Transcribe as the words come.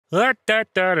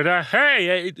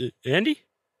Hey, Andy?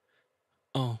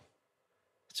 Oh,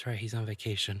 that's right, he's on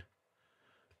vacation.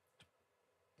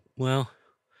 Well,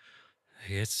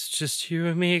 it's just you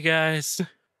and me, guys.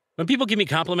 When people give me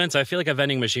compliments, I feel like a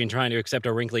vending machine trying to accept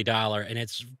a wrinkly dollar, and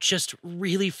it's just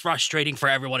really frustrating for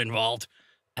everyone involved.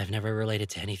 I've never related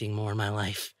to anything more in my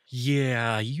life.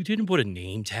 Yeah, you didn't put a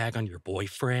name tag on your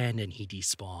boyfriend and he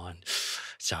despawned.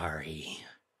 Sorry.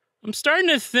 I'm starting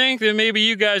to think that maybe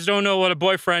you guys don't know what a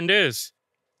boyfriend is.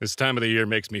 This time of the year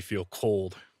makes me feel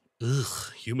cold.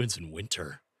 Ugh, humans in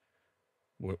winter.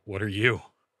 What are you?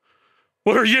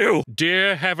 What are you?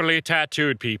 Dear heavily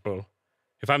tattooed people,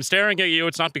 if I'm staring at you,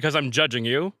 it's not because I'm judging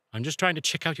you. I'm just trying to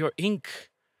check out your ink.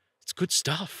 It's good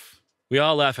stuff. We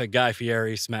all laugh at Guy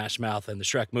Fieri's Smash Mouth and the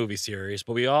Shrek movie series,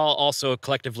 but we all also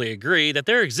collectively agree that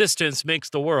their existence makes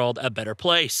the world a better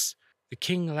place. The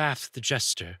king laughs at the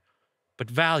jester, but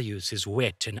values his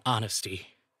wit and honesty.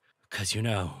 Because you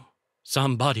know,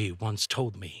 somebody once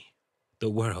told me the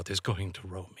world is going to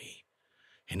roll me,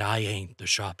 and I ain't the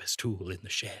sharpest tool in the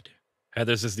shed.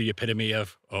 Heather's is the epitome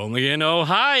of only in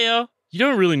Ohio. You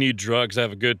don't really need drugs to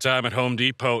have a good time at Home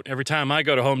Depot. Every time I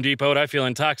go to Home Depot, I feel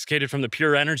intoxicated from the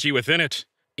pure energy within it.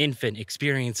 Infant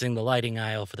experiencing the lighting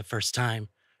aisle for the first time.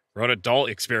 Or an adult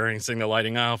experiencing the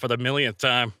lighting aisle for the millionth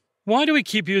time. Why do we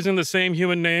keep using the same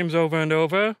human names over and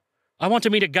over? I want to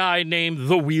meet a guy named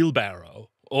The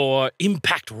Wheelbarrow. Or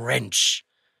Impact Wrench.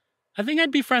 I think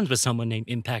I'd be friends with someone named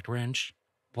Impact Wrench.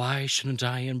 Why shouldn't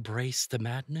I embrace the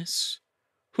madness?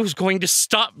 Who's going to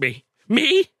stop me?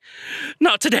 Me?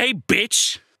 Not today,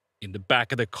 bitch! In the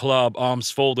back of the club, arms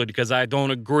folded because I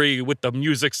don't agree with the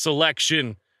music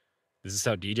selection. This is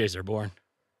how DJs are born.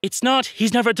 It's not,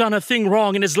 he's never done a thing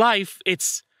wrong in his life.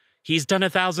 It's, he's done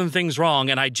 1,000 things wrong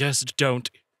and I just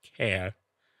don't care.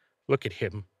 Look at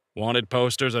him. Wanted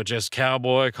posters are just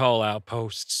cowboy call-out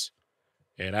posts.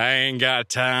 And I ain't got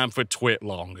time for twit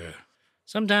longer.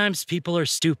 Sometimes people are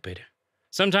stupid.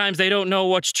 Sometimes they don't know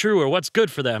what's true or what's good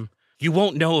for them. You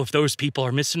won't know if those people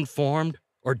are misinformed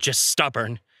or just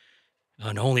stubborn.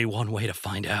 And only one way to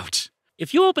find out.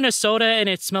 If you open a soda and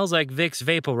it smells like Vicks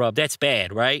Vapor Rub, that's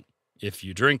bad, right? If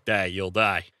you drink that, you'll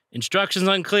die. Instructions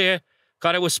unclear.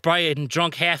 Got it with Sprite and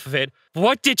drunk half of it.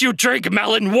 What did you drink,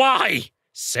 Melon? Why?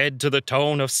 Said to the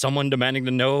tone of someone demanding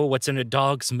to know what's in a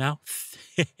dog's mouth.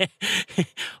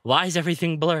 Why is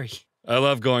everything blurry? I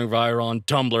love going viral on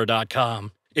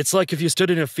Tumblr.com. It's like if you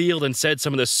stood in a field and said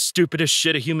some of the stupidest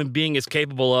shit a human being is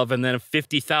capable of, and then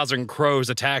 50,000 crows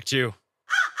attacked you.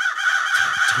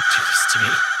 Don't do this to me.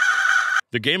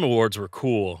 The Game Awards were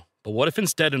cool, but what if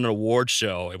instead in an award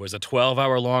show, it was a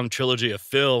 12-hour-long trilogy of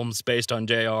films based on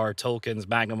J.R.R. Tolkien's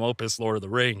magnum opus, Lord of the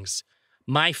Rings?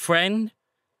 My friend,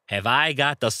 have I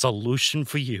got the solution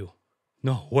for you?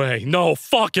 No way. No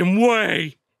fucking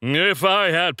way! If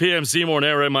I had PM Seymour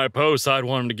narrate my posts, I'd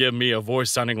want him to give me a voice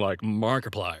sounding like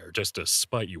Markiplier, just to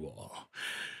spite you all.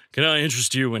 Can I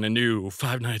interest you in a new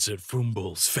Five Nights at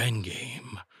Fumble's fan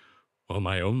game? Well,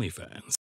 my OnlyFans.